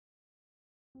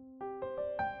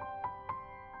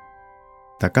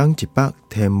逐天一百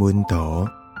天文图，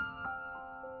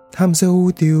探索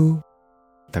宇宙。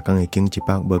逐天会经一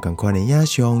百无同款的影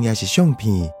像，也是相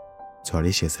片，带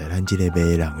你熟悉咱这个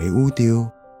迷人的宇宙。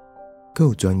更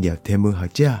有专业天文学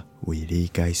者为你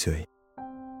解说。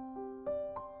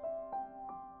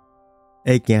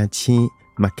会行星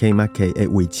Makemake的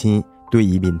卫星对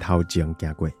伊面头前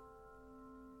行过。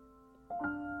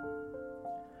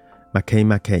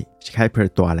Makemake 是开普勒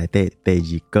大内底第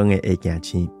2光的会行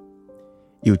星，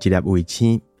有一粒卫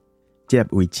星，这粒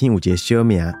卫星有一个小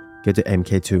名叫做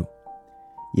Makemake。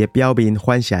伊的表面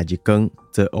反射日光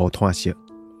做乌炭色，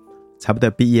差不多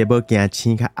比伊的某行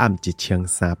星较暗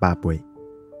1300倍。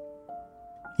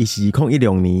伊是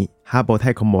2016年哈勃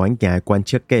太空望远镜的观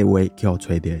测计划去互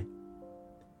找到。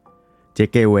这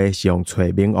计划是用找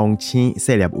冥王星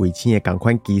细粒卫星的同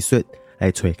款技术来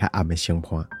找较暗的星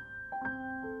盘。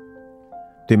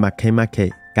对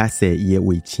Makemake甲细伊的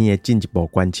卫星的进一步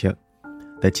观测，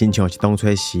就亲像是当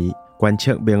初时观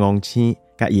测冥王星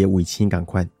甲伊的卫星同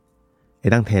款，会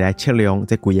当摕来测量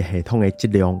这规个系统的质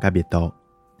量甲密度，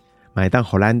嘛会当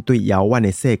互咱对遥远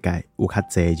的世界有较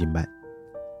侪的认识。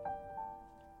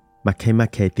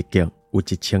Makemake 直径有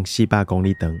1400公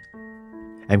里长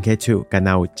，MK2 敢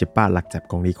若有160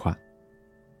公里宽。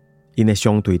因的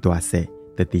相对大小，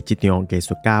就伫这张技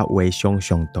术家画想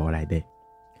象图内底。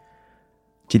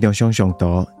这张想象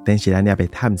图等是咱也要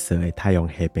探索的太阳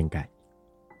系边界。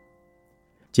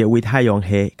这为太阳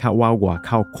系较往外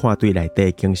口看对内底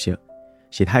的景色，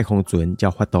是太空船才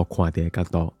发度看到的角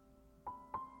度。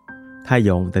太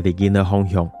阳就伫任何方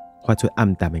向发出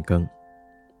暗淡的光，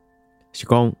是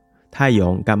讲太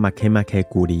阳甲Makemake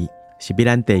距离是比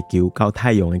咱地球到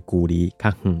太阳的距离较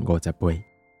远50倍。